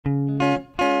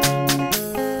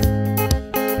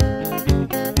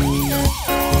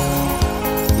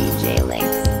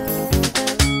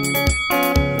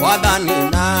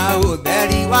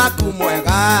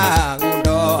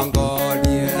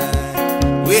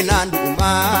wena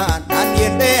nduma na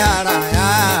niende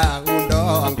haraya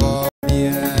undongo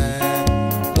die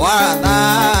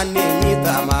wathani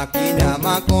nyita makinya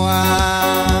makwa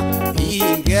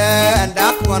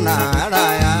ingenda kuona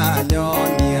haraya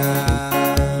nyonia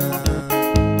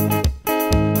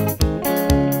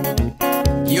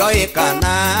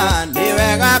yoikana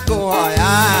niwega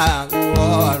kuoya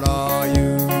guoro yu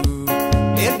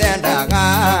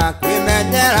indendaga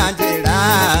kwimenyera njira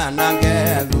na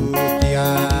ngethukia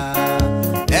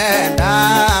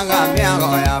ndendaga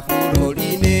miago ya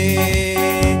bururi-ini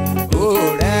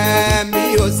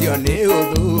uremi ucio ni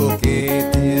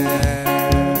uthukitie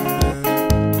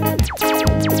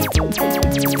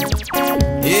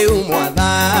iu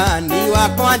mwathani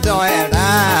wakwa njoera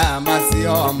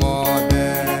macio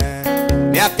mothe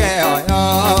miake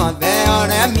yothe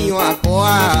uremi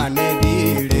wakwa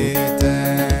nithirite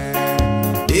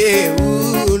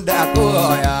iu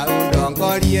ndakuoya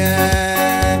undongorie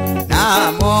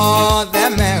na mothe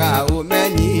mega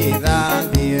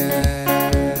umenyithathie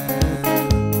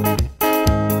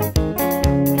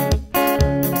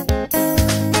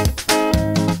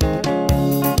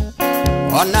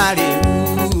ona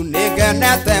riu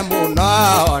nigenete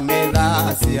muno ni tha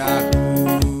ciaku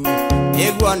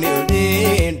iguo ni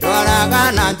uri ndwaraga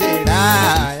na njira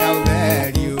ya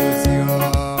utheri ucio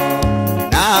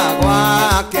na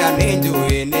gwakea ni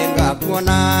njui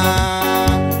ningakuona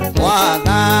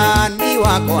mwathani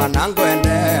wakwa na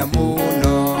ngwende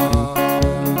muno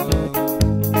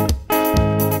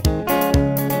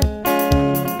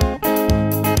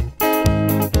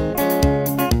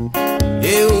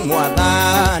iu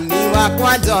mwathani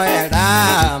wakwa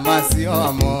njoera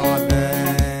macio mothe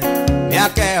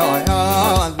miake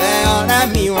yothe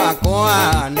uremi wakwa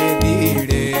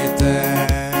nithirite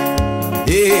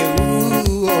iu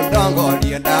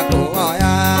undongorie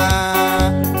ndakuoya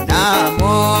na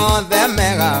mothe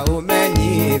mega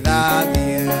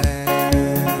umenyithathie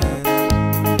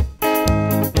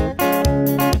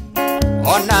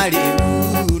ona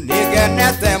riu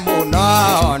nigenete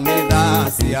muno ni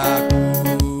tha ciaku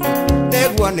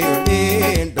niguo ni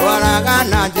uri ndwaraga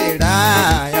na njira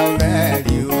ya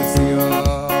utheri ucio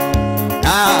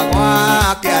na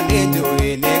gwakea ni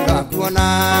njui ningakuona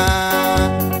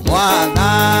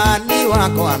mwathani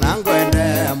wakwa na ngwende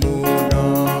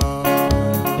muno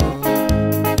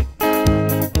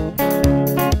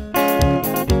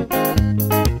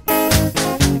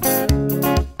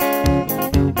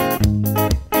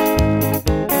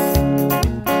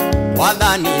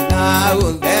wathani na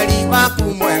utheri waku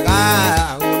mwega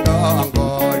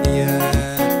undongorie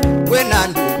wena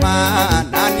nduma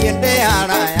na niende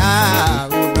haraya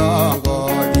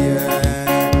undongorie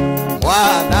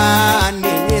wathani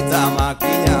nyita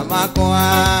makinya makwa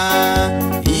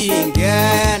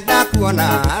ingenda kuona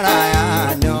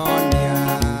haraya nyonia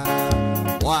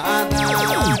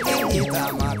wathani nyita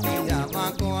makinya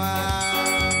makwa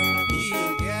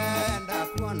ingenda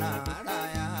kuona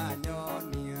haraya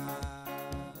nyonia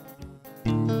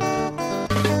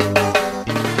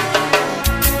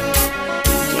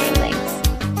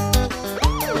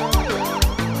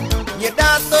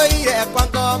Nyedatoire kwa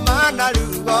ngoma na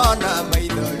rugo na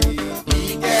maithori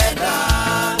ingenda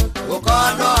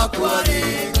gukono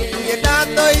kuringi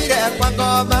nyedatoire kwa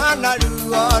ngoma na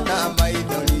rugo na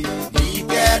maithori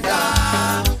ingenda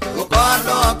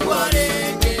gukono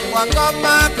kuringi kwa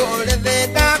ngoma kuri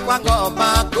thina kwa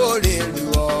ngoma kuri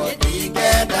ruo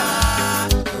ingenda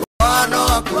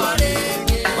gukono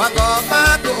kuringi kwa ngoma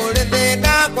kuri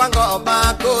thina kwa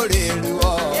ngoma kuri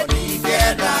ruo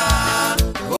ingenda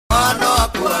gukono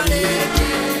kuringi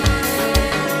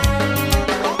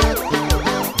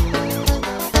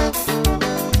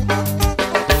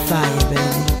Fire,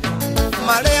 baby.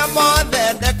 maria mothe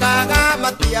ndekaga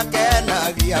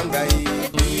matiakenagia ngai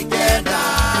ingenda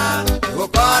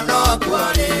gukono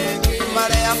kuringi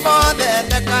maria mothe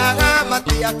ndekaga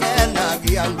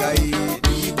matiakenagia ngai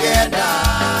ingenda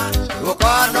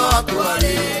gukono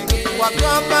kuringi kwa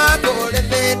ngoma kuri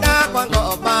thina kwa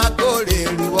ngoma kuri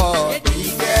ruo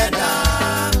ingenda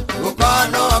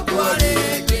gukono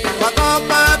kuringi kwa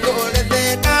ngoma kuri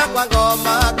thina kwa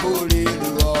ngoma kuri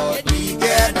ruo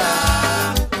ingenda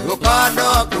gukono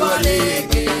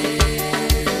kuringi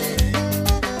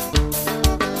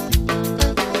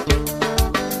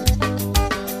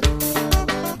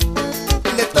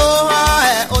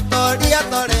nituhoe utoria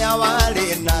toria wa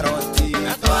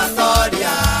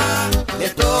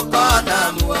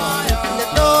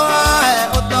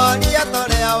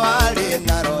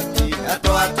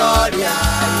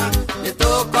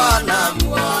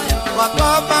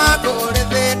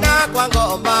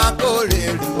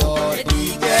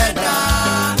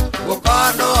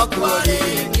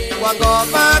kwa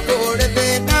ngoma kuri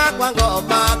thina kwa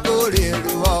ngoma kuri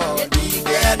ruo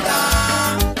ndigenda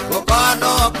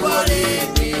gukono kuri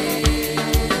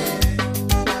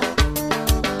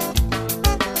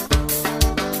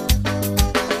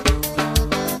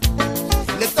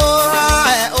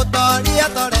nitohae utoria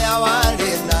toria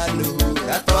wari nanu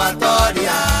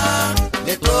natwatoria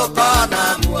nitukona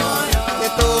muoyo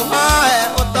nitohae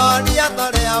utoria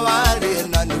toria wari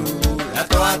nanu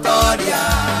natwatoria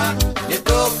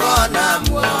nitukona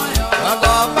muoyo kwa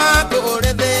ngoma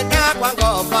kuri thina kwa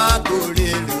ngoma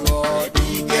kuri ruo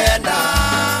ndigenda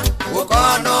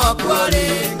gukono kuri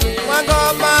kwa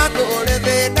ngoma kuri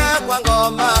thina kwa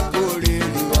ngoma kuri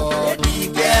ruo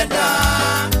ndigenda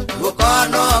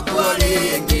gukono kuri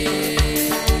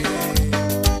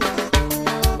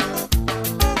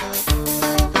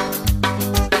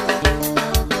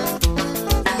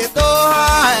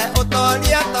nitohae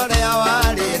utoria toria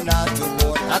wari na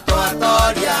tumo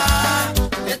natwatoria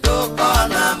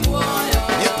nitukona muoyo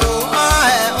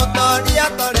nitohae utoria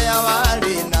toria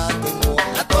wari na tumo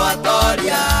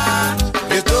natwatoria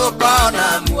nitukona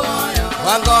muoyo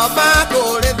kwa ngoma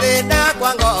kuri thina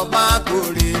kwa ngoma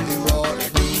kuri ruo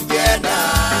ndigenda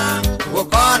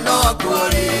gukono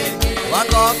kuri kwa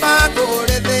ngoma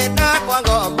kuri thina kwa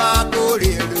ngoma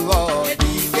kuri ruo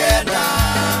ndigenda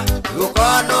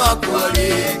gukono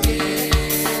kuri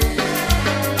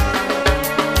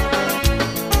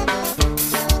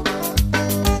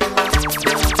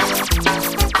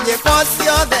nyĩmbo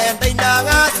ciothe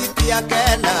ndainaga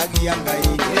citiakenagia Ngai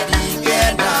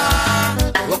ndigenda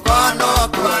gukono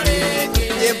kuri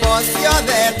nyĩmbo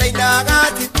ciothe ndainaga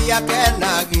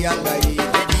citiakenagia Ngai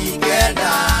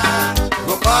ndigenda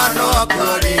gukono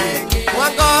kuri kwa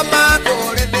ngoma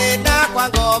kuri thina kwa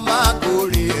ngoma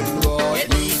kuri ruo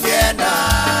ndigenda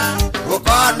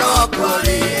gukono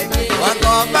kuri kwa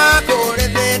ngoma kuri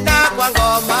thina kwa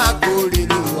ngoma kuri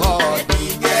ruo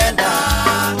ndigenda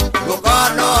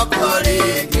gukono kuri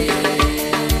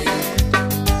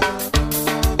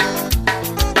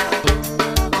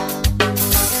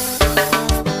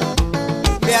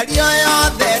mĩario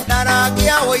yothe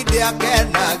ndaragia wĩinde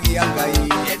akenagia Ngai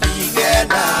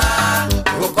ndigenda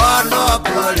gukono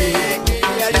kuri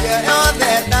mĩario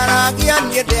yothe ndaragia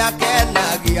niĩ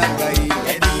ndĩakenagia Ngai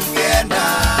ndigenda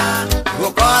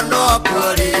gukono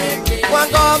kuri kwa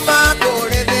ngoma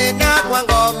kuri thina kwa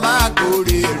ngoma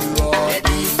kuri ruo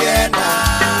ndigenda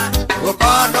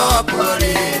gukono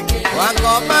kuri kwa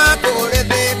ngoma kuri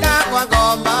thina kwa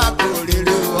ngoma kuri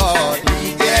ruo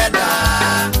ndigenda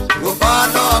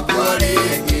gukono kuri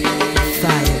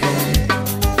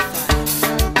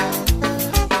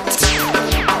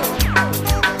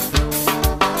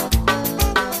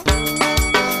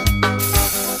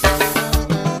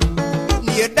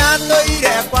niĩ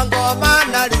ndatũire kwa ngoma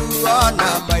na ruo na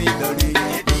maithori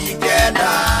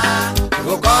ndigenda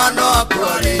gukono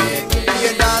kuri niĩ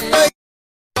ndatũire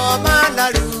ngoma na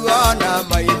ruo na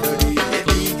maithori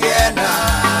ndigenda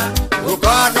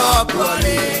gukono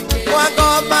kuri kwa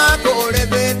ngoma kuri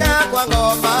thina kwa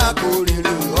ngoma kuri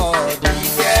ruo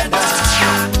ndigenda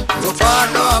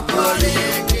gukono kuri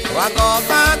kwa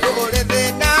ngoma kuri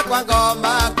thina kwa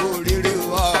ngoma kuri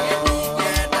ruo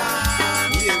ndigenda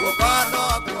niĩ gukono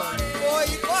kuri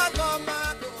oi kwa ngoma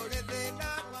kuri thina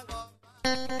kwa ngoma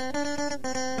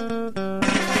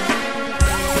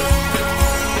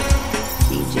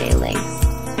DJ Links.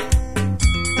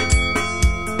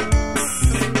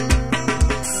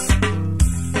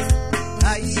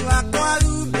 ai wakwa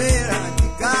umbĩra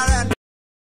njikara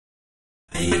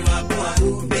ai wakwa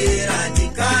umbĩra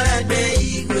njikara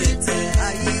ndĩiguĩte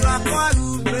ai wakwa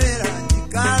umbĩra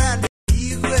njikara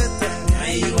ndĩiguĩte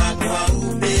ai wakwa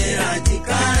umbĩra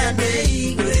njikara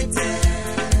ndĩiguĩte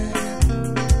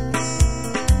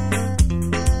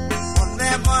one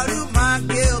maru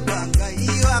mangĩũka Ngai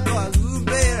wakwa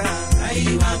umbĩra ai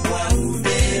wakwa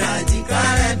umbĩra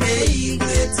njikara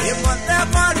ndĩiguĩte one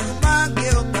maru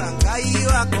mangĩũka Ngai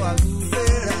wakwa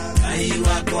umbĩra ai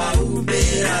wakwa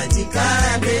umbĩra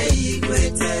njikara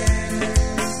ndĩiguĩte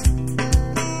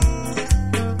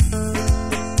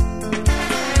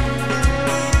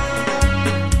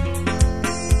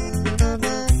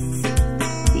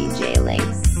DJ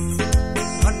Links.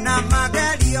 ona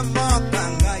magerio moka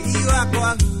Ngai wakwa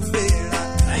umbĩra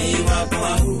ai wakwa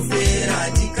umbĩra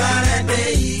njikara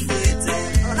ndĩiguĩte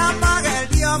ona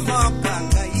magerio moka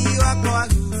Ngai wakwa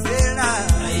umbĩra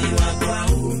ai wakwa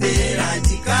umbĩra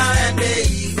njikara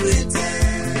ndĩiguĩte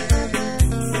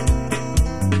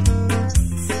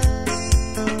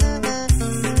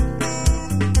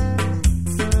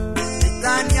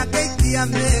Tania keitia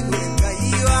megwe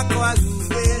Ngai wakwa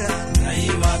umbĩra ai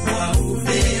wakwa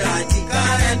umbĩra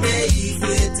njikara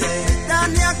ndĩiguĩte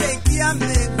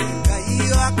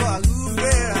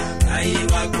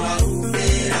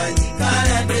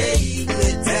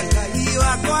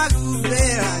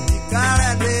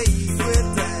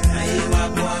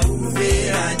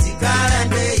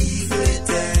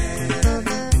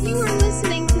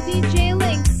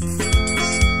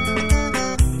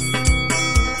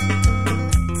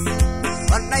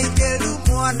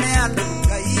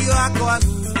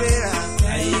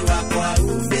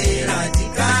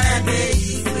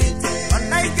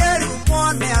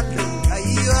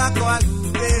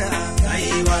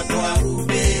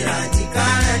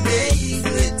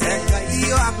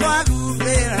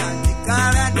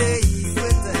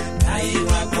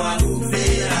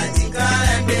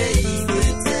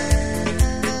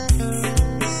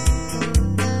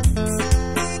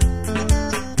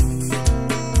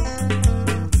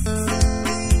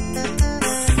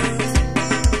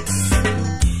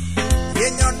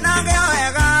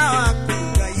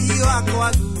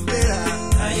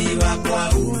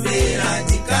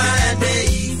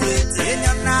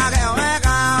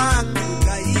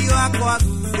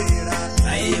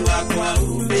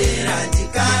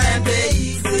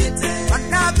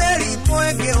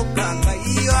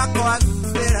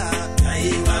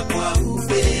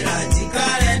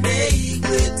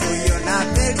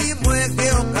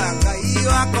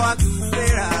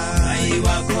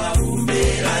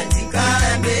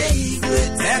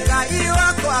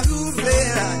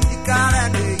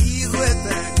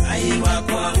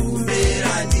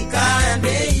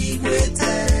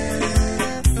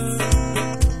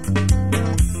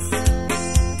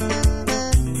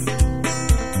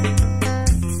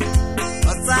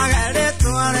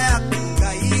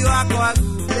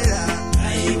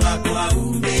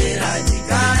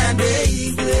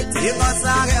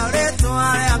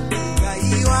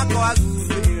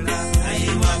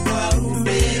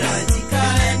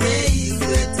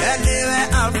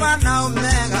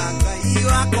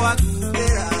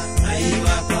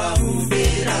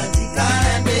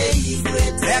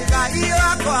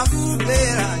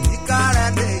umira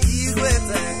jikarande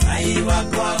igwete Ngai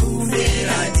wakwa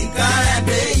umira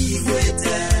jikarande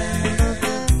igwete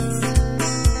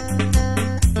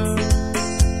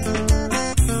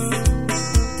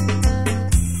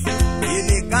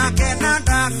Ini kakena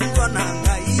ndakuona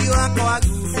Ngai wakwa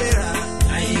umira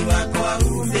Ngai wakwa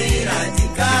umira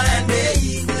jikarande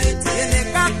igwete Ini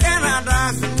kakena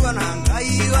ndakuona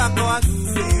Ngai wakwa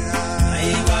umira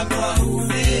Ngai wakwa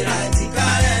umira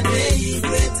jikarande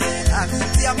igwete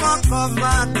Akutia moko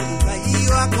matu Ngai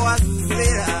wakwa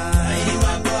umira Ngai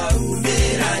wakwa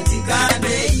umira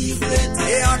jikarande igwete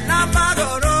Eona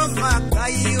magoro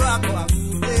Ngai wakwa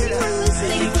umira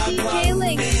Listening to DJ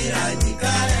Links.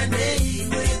 jikarande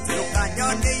igwete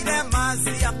Ukanyoneire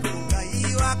masia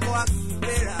Ngai wakwa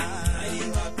umira Ngai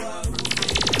wakwa umira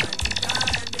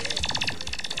jikarande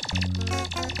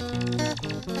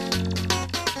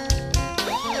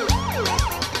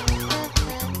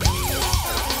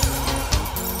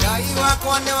Ngai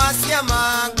wakwa nĩ wa ciama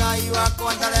Ngai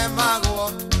wakwa ndaremagwo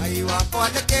Ngai wakwa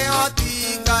nĩ kĩhoti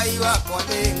Ngai wakwa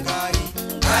nĩ Ngai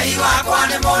Ngai wakwa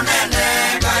nĩ mũnene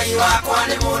Ngai wakwa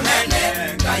nĩ mũnene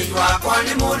Ngai wakwa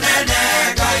nĩ mũnene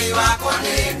Ngai wakwa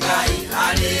nĩ Ngai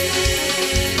Hallelujah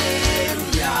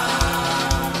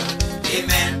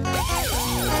Amen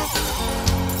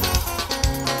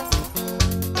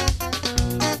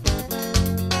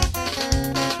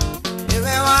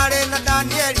Niwe warĩ na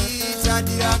Danieli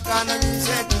Shadraka na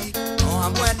Meshaki o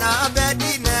hamwe na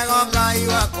Abedinego Ngai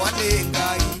wakwa nĩ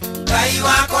Ngai Ngai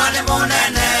wakwa nĩ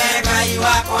mũnene Ngai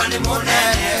wakwa nĩ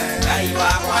mũnene Ngai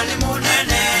wakwa nĩ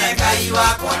mũnene Ngai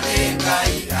wakwa nĩ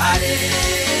Ngai Hallelujah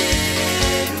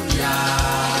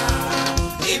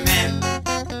Amen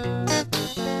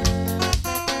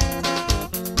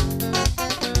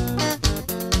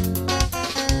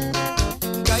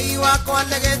Ngai wakwa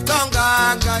nĩ gĩtonga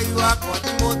Ngai wakwa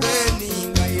nĩ mũthĩni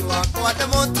Ngai wakwa nĩ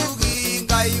mũtugi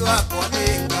Ngai wakwa nĩ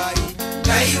Ngai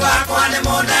Ngai wakwa nĩ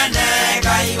mũnene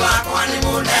Ngai wakwa nĩ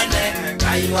mũnene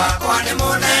Ngai wakwa nĩ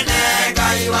mũnene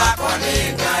Ngai wakwa nĩ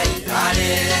Ngai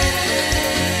Hallelujah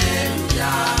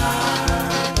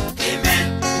Amen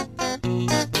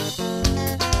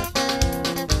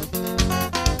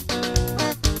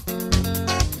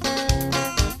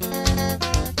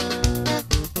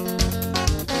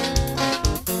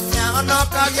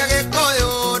Nĩahonokagia Gĩkũyũ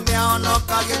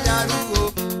nĩahonokagia Jaluo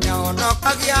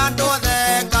nĩahonokagia andũ othe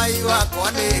Ngai wakwa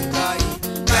nĩ Ngai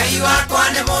Ngai wakwa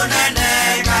nĩ mũnene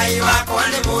Ngai wakwa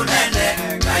nĩ mũnene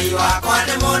Ngai wakwa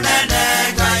nĩ mũnene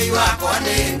Ngai wakwa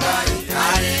nĩ Ngai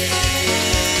Hallelujah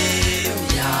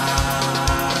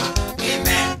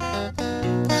Amen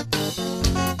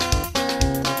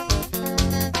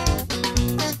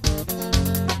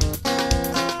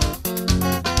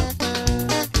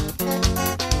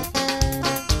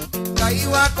Ngai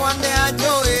wakwa nĩ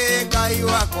anjũĩ Ngai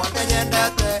wakwa nĩ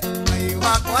nyendete Ngai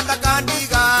wakwa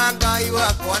ndakandiga Ngai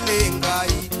wakwa nĩ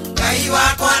Ngai Ngai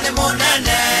wakwa nĩ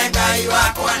mũnene Ngai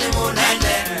wakwa nĩ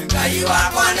mũnene Ngai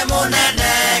wakwa nĩ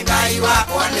mũnene Ngai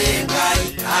wakwa nĩ Ngai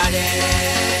Hallelujah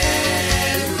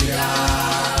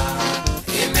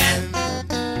Amen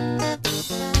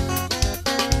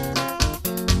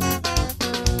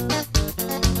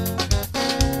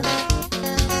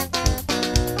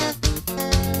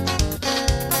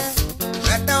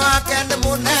Wendo wake nĩ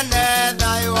mũnene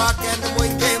thayũ wake nĩ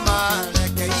mũingĩ ma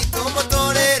reke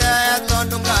itũmũtũrĩre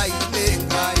tondũ Ngai nĩ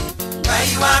Ngai Ngai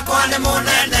wakwa nĩ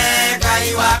mũnene Ngai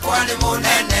wakwa nĩ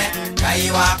mũnene Ngai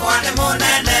wakwa nĩ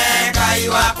mũnene Ngai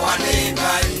wakwa nĩ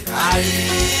Ngai Hallelujah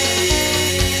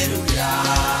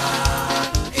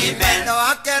Amen Wendo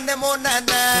wake nĩ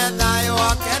mũnene thayũ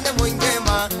wake nĩ mũingĩ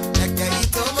ma reke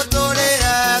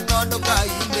itũmũtũrĩre tondũ Ngai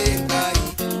nĩ Ngai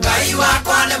Ngai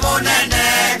wakwa nĩ mũnene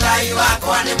Ngai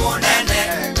wakwa nĩ mũnene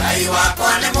Ngai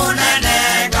wakwa nĩ mũnene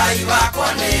Ngai wakwa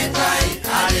nĩ Ngai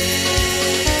Hallelujah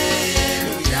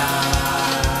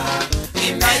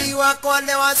Amen Ngai wakwa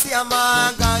nĩ wa ciama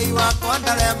Ngai wakwa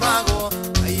ndaremagwo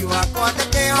Ngai wakwa nĩ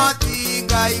kĩhoti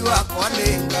Ngai wakwa nĩ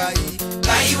Ngai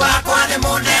Ngai wakwa nĩ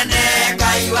mũnene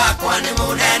Ngai wakwa nĩ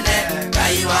mũnene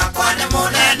Ngai wakwa nĩ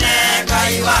mũnene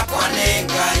Ngai wakwa nĩ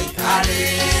Ngai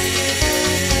Hallelujah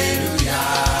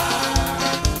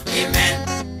Amen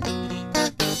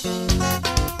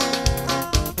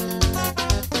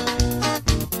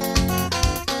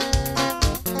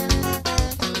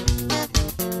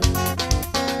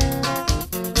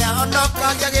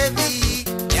Nĩahonokagia gĩthii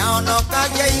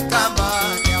nĩahonokagia ikamba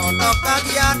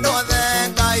nĩahonokagia andũ othe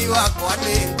Ngai wakwa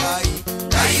nĩ Ngai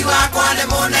Ngai wakwa nĩ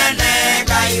mũnene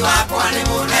Ngai wakwa nĩ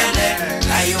mũnene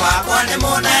Ngai wakwa nĩ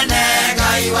mũnene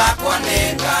Ngai wakwa nĩ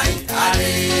Ngai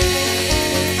Hallelujah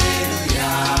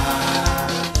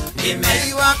Amen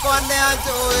Ngai wakwa nĩ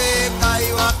anjũĩ Ngai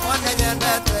wakwa nĩ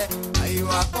nyendete Ngai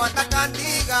wakwa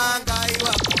ndakandiga Ngai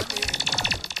wakwa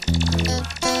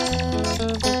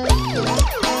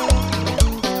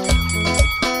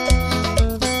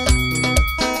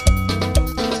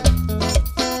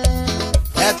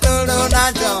Etũlũ na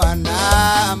Joana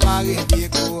magĩthiĩ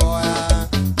kuoya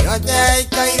yothe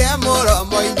ikaire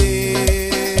mũromo-inĩ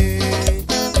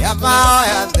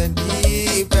maoya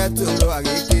thendi Petũlũ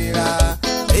agĩkĩra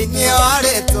thĩinĩ wa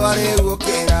rĩtwa rĩu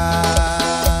ũkĩra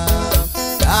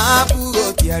thahabu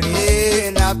gũtiarĩ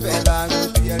na betha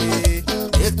gũtiarĩ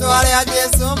rĩtwa rĩa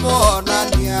Jesũ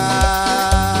mũhonania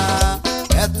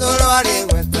Petũlũ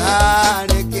arĩgweta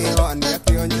rĩkĩhonia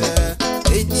kĩonje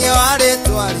thĩinĩ wa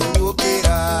rĩtwa rĩu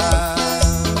ũkĩra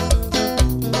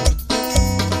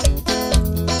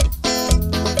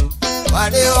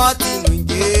warĩ hoti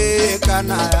mũingĩ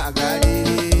kana agarĩ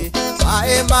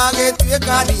maĩ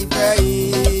magĩtuĩka ndibei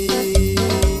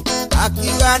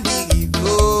akiuga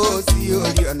ndigithũ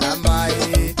ciũrio na maĩ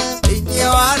thĩinĩ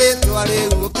wa rĩtwa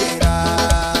rĩu ũkĩra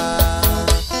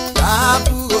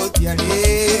thahabu gũtiarĩ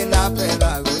na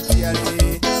betha gũtiarĩ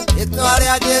rĩtwa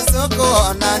rĩa Jesũ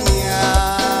kũhonania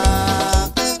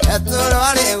Petũlũ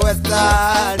arĩgweta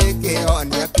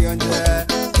rĩkĩhonia kĩonje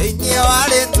thĩinĩ wa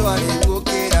rĩtwa rĩu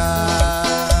ũkĩra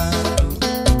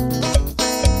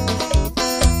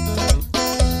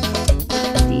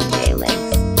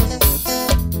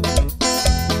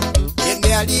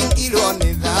aringirwo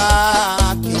nĩ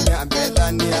tha kinya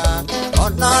Bethania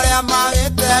ona arĩa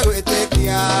magĩte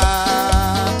gwĩtĩkia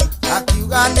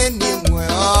akiuga nĩ niĩ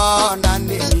muoyo na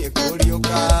nĩ niĩ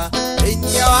kũriũka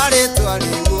thĩinĩ wa rĩtwa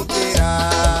rĩu ũkĩra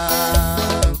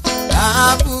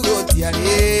thahabu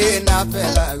gũtiarĩ na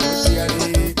betha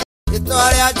gũtiarĩ rĩtwa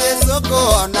rĩa Jesũ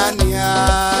kũhonania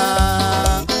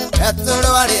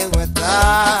Petũlũ arĩgweta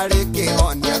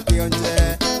rĩkĩhonia kĩonje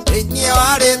thĩinĩ wa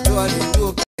rĩtwa rĩu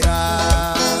ũkĩra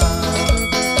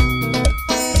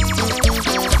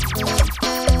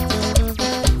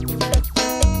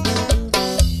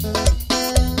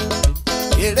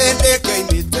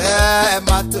Kĩrĩndĩkĩimĩte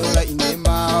matũũra-inĩ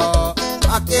mao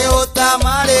akĩhũta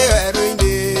marĩ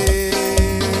werũ-inĩ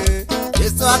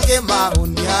Jesũ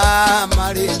akĩmahonia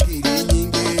marĩ ngiri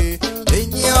nyingĩ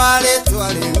thĩinĩ wa rĩtwa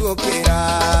rĩu ũkĩra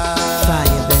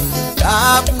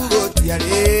thahabu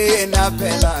gũtiarĩ na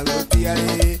betha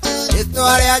gũtiarĩ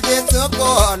rĩtwa rĩa Jesũ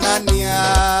kũhonania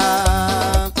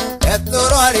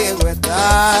Petũlũ arĩgweta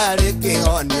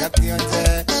rĩkĩhonia kĩonje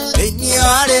thĩinĩ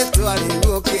wa rĩtwa rĩu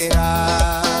ũkĩra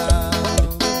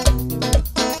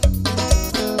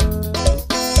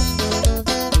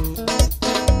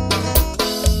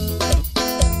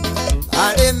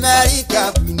arĩ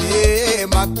merikabu-inĩ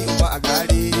makiuma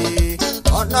ngari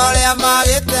ona ũrĩa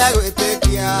magĩte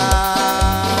gwĩtĩkia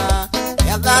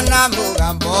yathana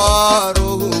mũgambo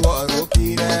rũhuho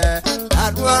rũkire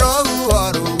naruo rũhuho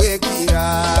rũgĩkira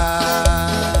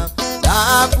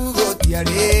thahabu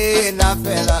gũtiarĩ na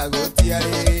betha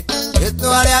gũtiarĩ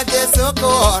rĩtwa rĩa Jesũ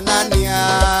kũhonania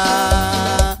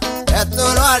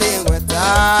Petũlũ arĩgweta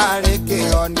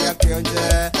rĩkĩhonia kĩonje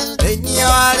thĩinĩ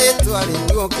wa rĩtwa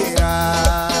rĩu ũkĩra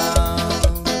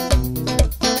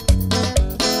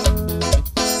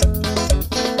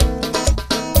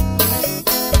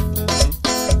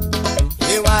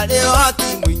warĩ hoti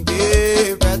mũingĩ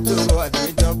Petũlũ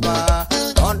athiĩ Jopa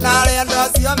ona arĩa andũ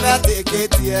acio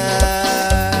metĩkĩtie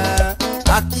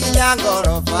akinya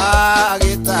ngoroba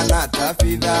agĩtana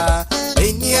Tabitha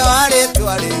thĩinĩ wa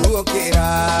rĩtwa rĩu ũkĩra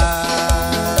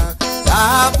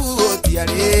thahabu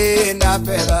gũtiarĩ na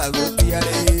betha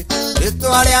gũtiarĩ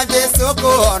rĩtwa rĩa Jesũ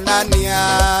kũhonania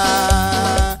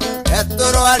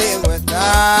Petũlũ arĩgweta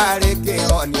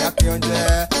rĩkĩhonia kĩonje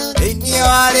thĩinĩ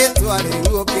wa rĩtwa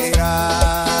rĩu ũkĩra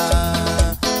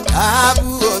thahabu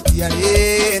gũtiarĩ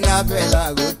na betha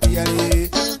gũtiarĩ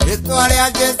rĩtwa rĩa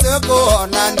Jesũ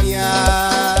kũhonania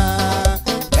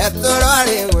Petũlũ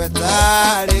arĩgweta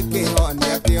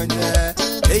rĩkĩhonia kĩonje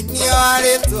thĩinĩ wa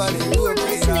rĩtwa rĩu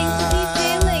ũkĩra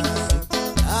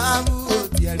thahabu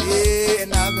gũtiarĩ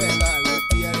na betha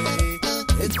gũtiarĩ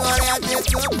rĩtwa rĩa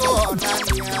Jesũ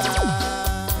kũhonania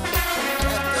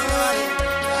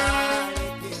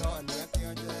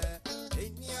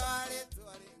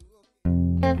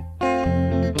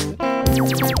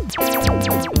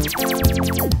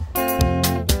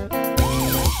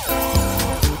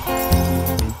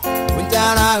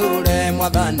Unjarahure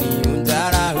mwathani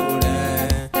unjarahure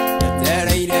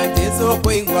etereire Jesũ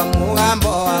kũigua mũgambo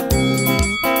waku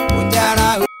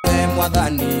unjarahure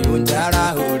mwathani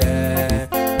unjarahure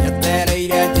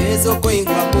etereire Jesũ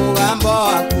kũigua mũgambo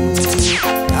waku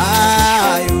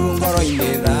thayũ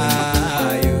ngoro-inĩ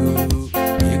thayũ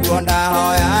nĩguo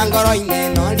ndahoya ngoro-inĩ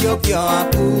no riũkio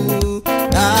waku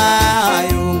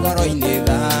thayũ ngoro-inĩ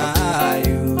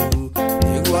thayũ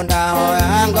nĩguo ndahoya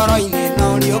ngoro-inĩ no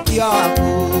riũkio waku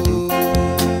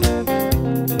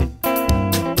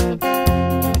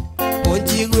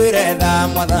ũnjiguĩre tha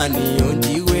mwathani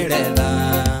ũnjiguĩre tha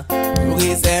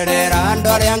ũgĩcerera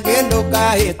ndorĩa ngĩndũka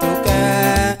hĩtũke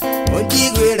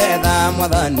ũnjiguĩre tha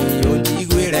mwathani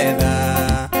ũnjiguĩre tha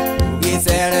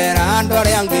ũgĩcerera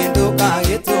ndorĩa ngĩndũka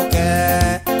hĩtũke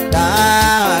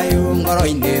thayũ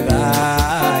ngoro-inĩ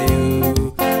thayũ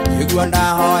nĩguo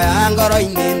ndahoya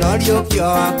ngoro-inĩ no riũkio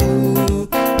waku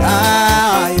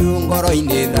thayũ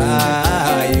ngoro-inĩ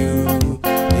thayũ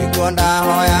nĩguo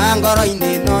ndahoya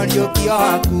ngoro-inĩ no riũkio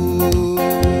waku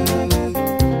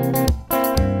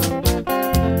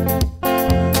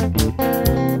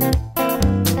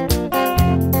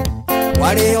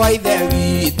warĩ wa ithe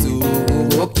witũ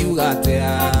ũkiuga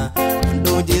atĩa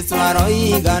andũ Jesũ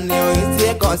aroiga nĩoĩ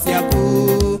ciĩko ciaku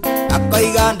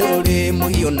akoiga ndũrĩ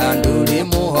mũhiũ na ndũrĩ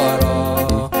mũhoro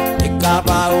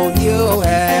ĩkaba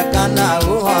ũhiũhe kana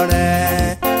ũhore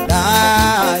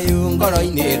thayũ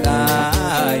ngoro-inĩ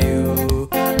thayũ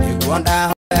nĩguo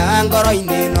ndahoya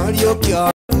ngoro-inĩ no riũkio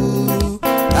waku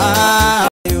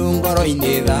thayũ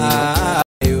ngoro-inĩ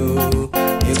thayũ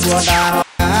nĩguo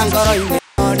ndahoya ngoro-inĩ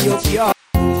no riũkio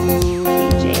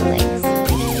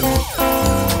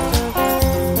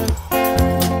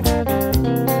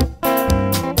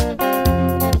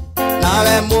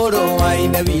mũrũ wa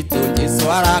ithe witũ Jesũ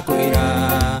arakwĩra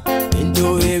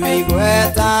nĩnjũĩ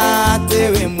wĩigweta atĩ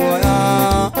wĩ muoyo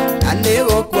na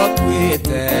nĩgũkua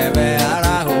akuĩte we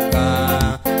arahũka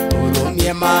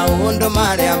ũrũmie maũndũ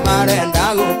marĩa marenda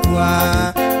gũkua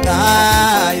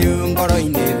thayũ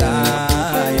ngoro-inĩ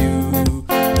thayũ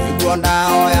nĩguo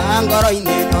ndahoya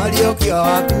ngoro-inĩ no riũkio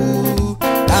waku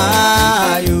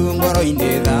thayũ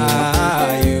ngoro-inĩ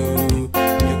thayũ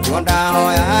nĩguo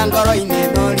ndahoya ngoro-inĩ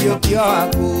no riũkio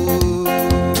waku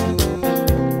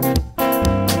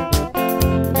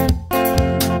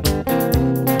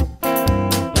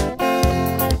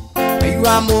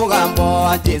aigua mũgambo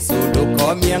wa Jesũ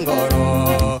ndũkomie ngoro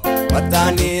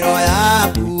ngwatanĩro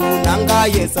yaku na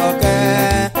Ngai ĩcoke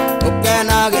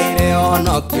ũkenagĩre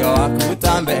ũhonokio waku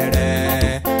ta mbere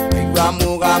aigua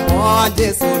mũgambo wa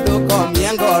Jesũ ndũkomie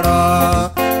ngoro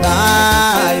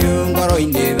thayũ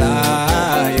ngoro-inĩ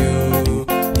thayũ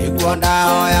nĩguo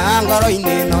ndahoya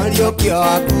ngoro-inĩ no riũkio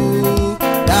waku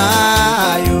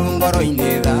thayũ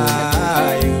ngoro-inĩ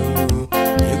thayũ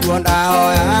nĩguo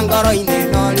ndahoya ngoro-inĩ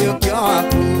no riũkio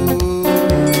waku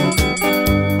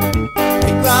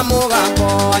aigua mũgambo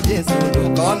wa Jesũ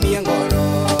ndũkomie ngoro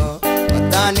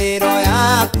ngwatanĩro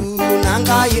yaku na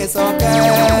Ngai ĩcoke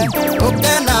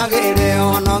ũkenagĩre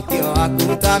ũhonokio waku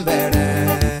ta mbere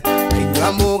aigua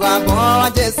mũgambo wa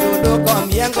Jesũ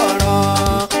ndũkomie ngoro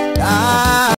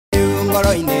thayũ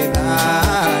ngoro-inĩ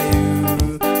thayũ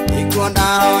nĩguo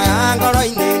ndahoya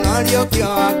ngoro-inĩ no riũkio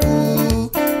waku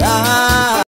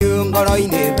thayũ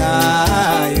ngoro-inĩ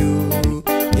thayũ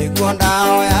nĩguo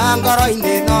ndahoya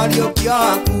ngoro-inĩ no riũkio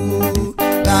waku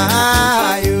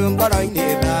thayũ ngoro-inĩ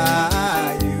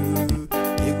thayũ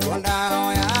nĩguo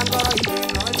ndahoya ngoro-inĩ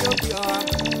no riũkio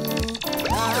waku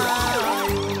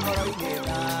thayũ ngoro-inĩ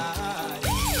thayũ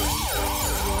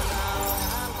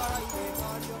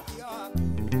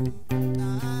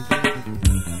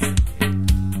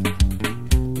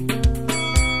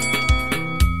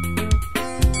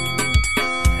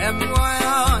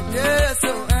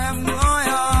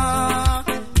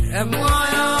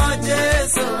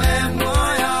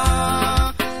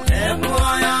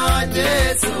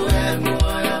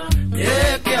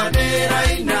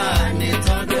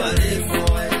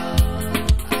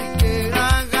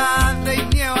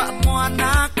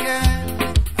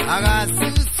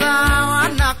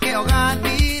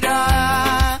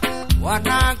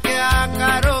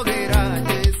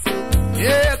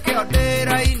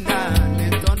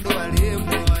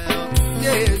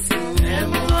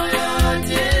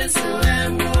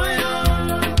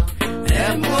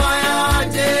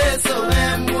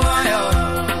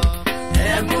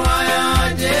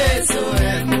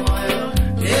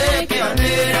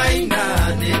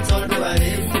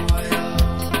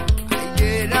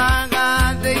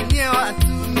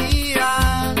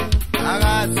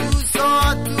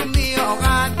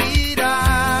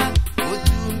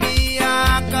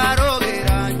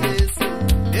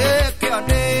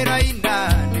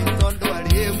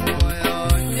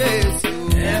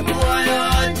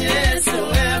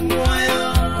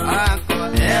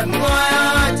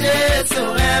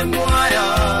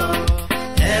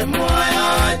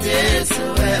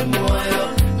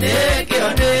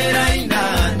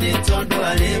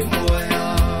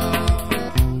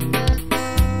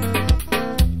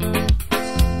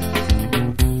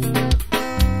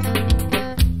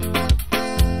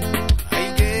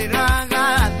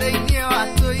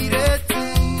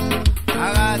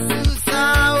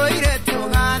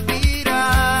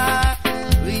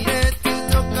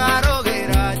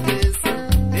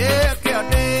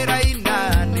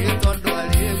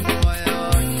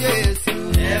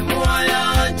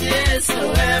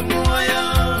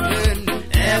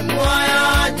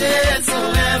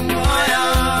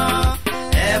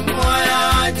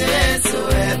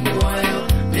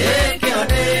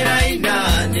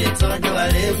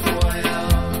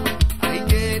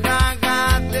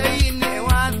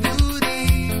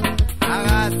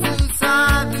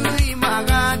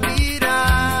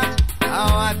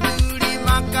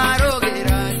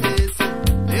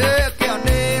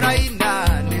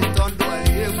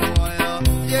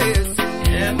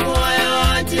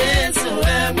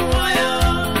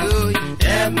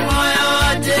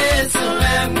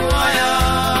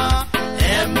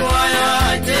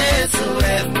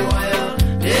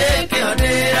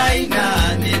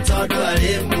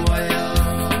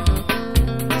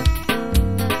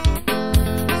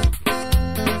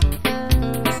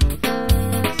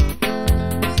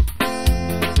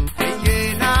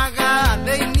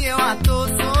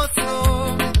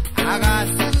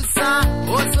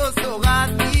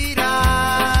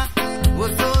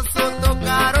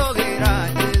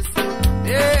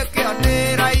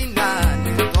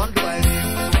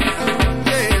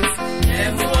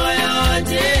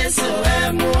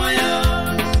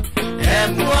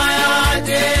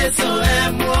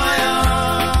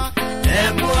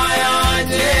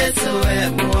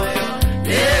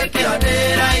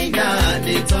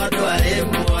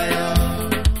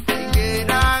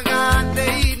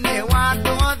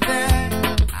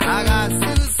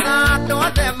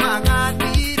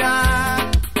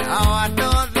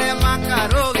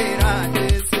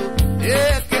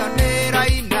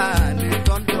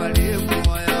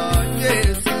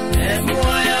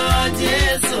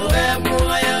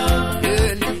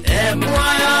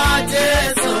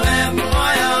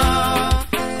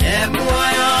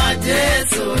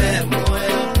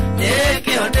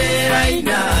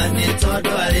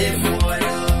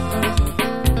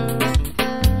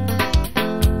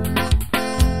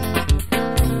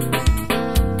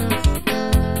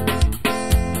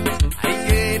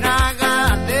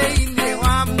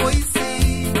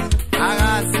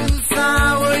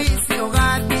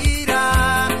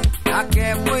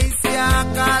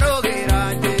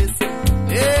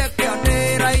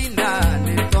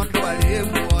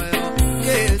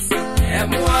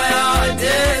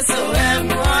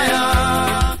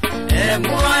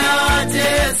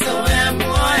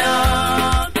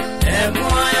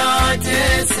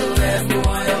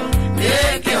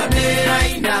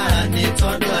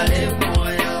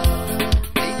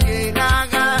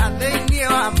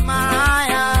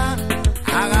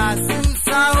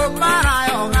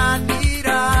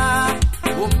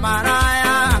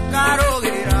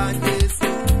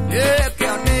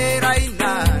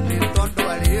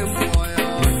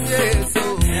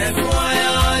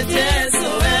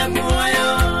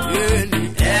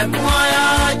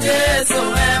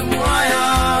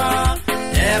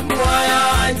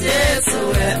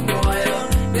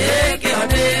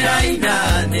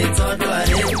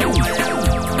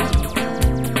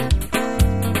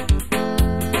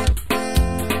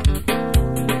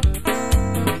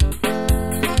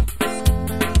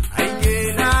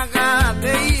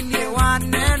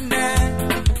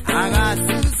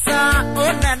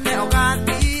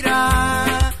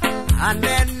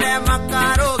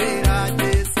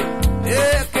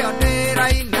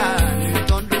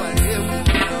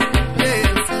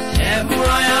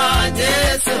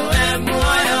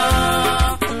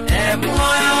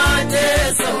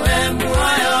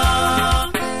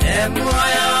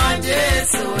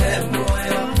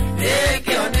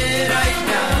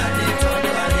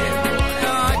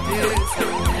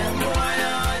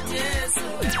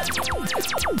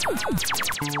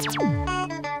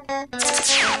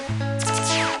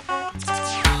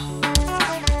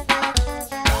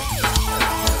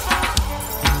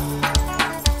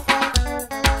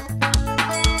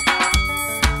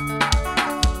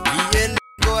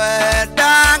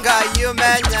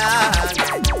Menya,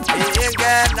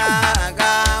 ingena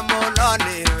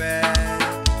gamunoniwe.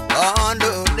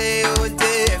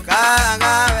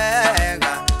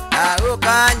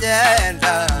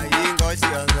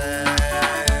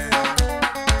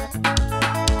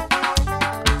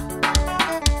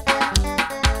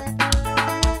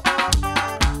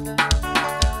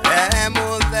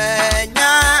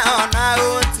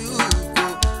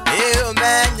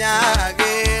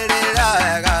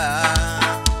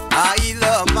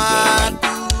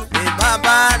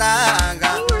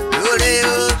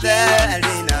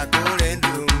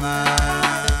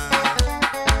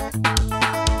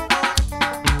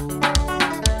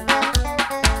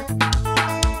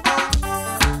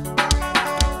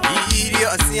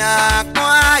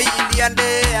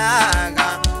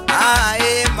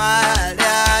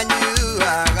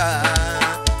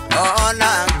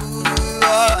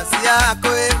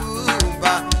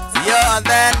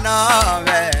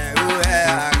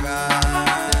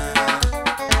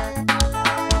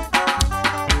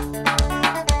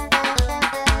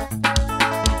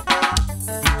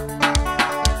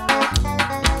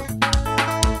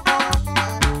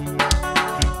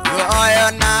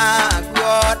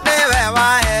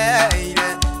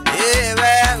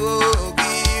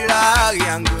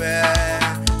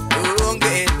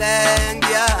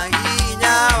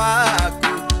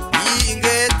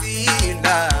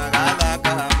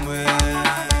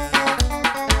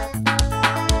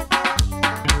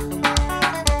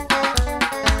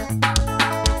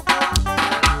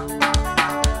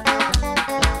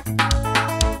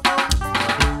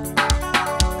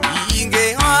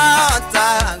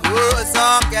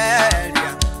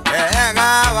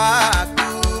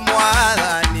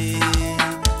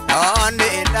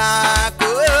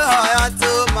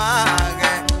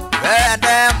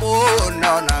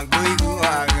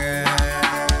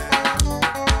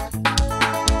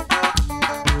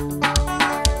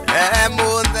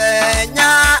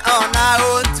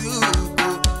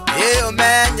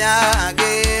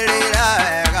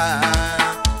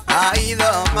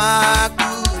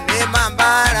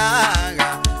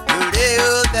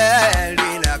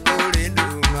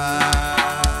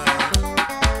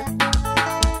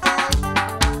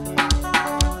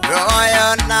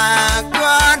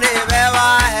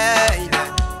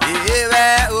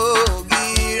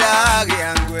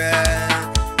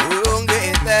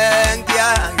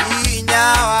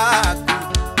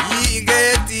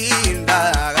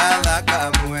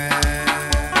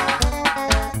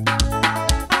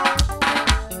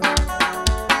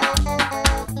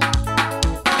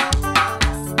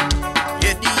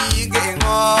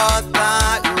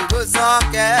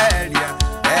 gucokeria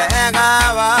wega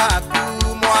waku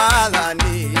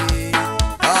Mwathani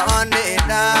nĩ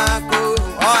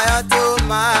ndakũhoya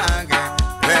tũmage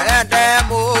wende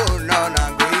mũno na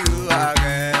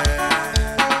ngũiguage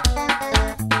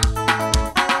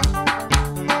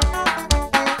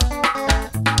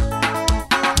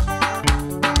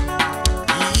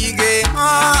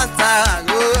ingĩhota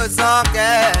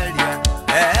gũcokeria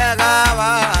wega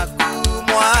waku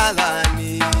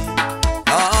Mwathani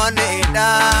nĩ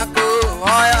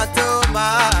ndakũhoya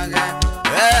tũmage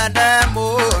wende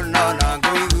mũno na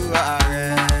ngũiguage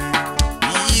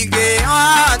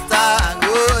ingĩhota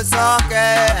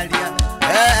gũcokeria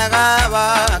wega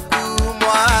waku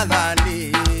Mwathani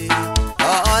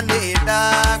nĩ